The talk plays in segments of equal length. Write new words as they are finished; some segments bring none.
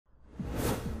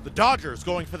The Dodgers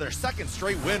going for their second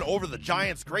straight win over the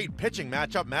Giants. Great pitching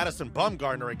matchup. Madison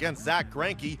Bumgarner against Zack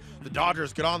Greinke. The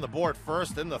Dodgers get on the board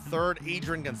first. In the third,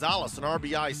 Adrian Gonzalez, an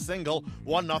RBI single.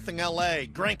 1-0 LA.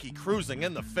 Greinke cruising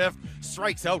in the fifth.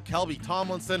 Strikes out Kelby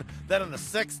Tomlinson. Then in the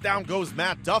sixth, down goes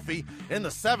Matt Duffy. In the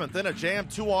seventh, in a jam,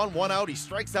 2 on, 1 out. He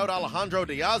strikes out Alejandro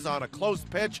Diaz on a close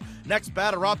pitch. Next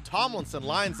batter up, Tomlinson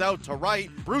lines out to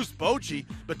right. Bruce Bochy,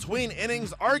 between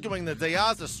innings, arguing the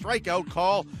Diaz a strikeout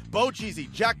call. Bochy's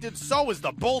ejected. So is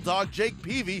the Bulldog, Jake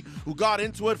Peavy, who got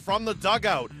into it from the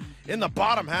dugout. In the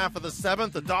bottom half of the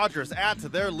seventh, the Dodgers add to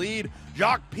their lead.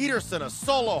 Joc Pederson, a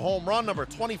solo home run, number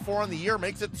 24 on the year,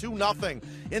 makes it 2-0.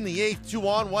 In the eighth, 2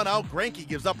 on, 1 out, Greinke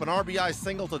gives up an RBI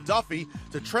single to Duffy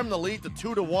to trim the lead to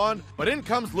 2-1. But in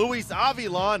comes Luis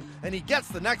Avilan, and he gets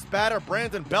the next batter,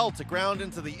 Brandon Belt, to ground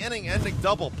into the inning-ending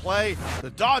double play.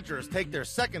 The Dodgers take their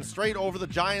second straight over the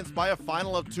Giants by a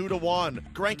final of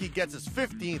 2-1. Greinke gets his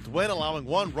 15th win, allowing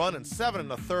 1 run and 7 in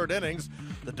the third innings.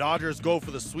 The Dodgers go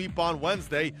for the sweep on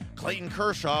Wednesday. Clayton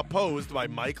Kershaw posed by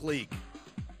Mike Leake.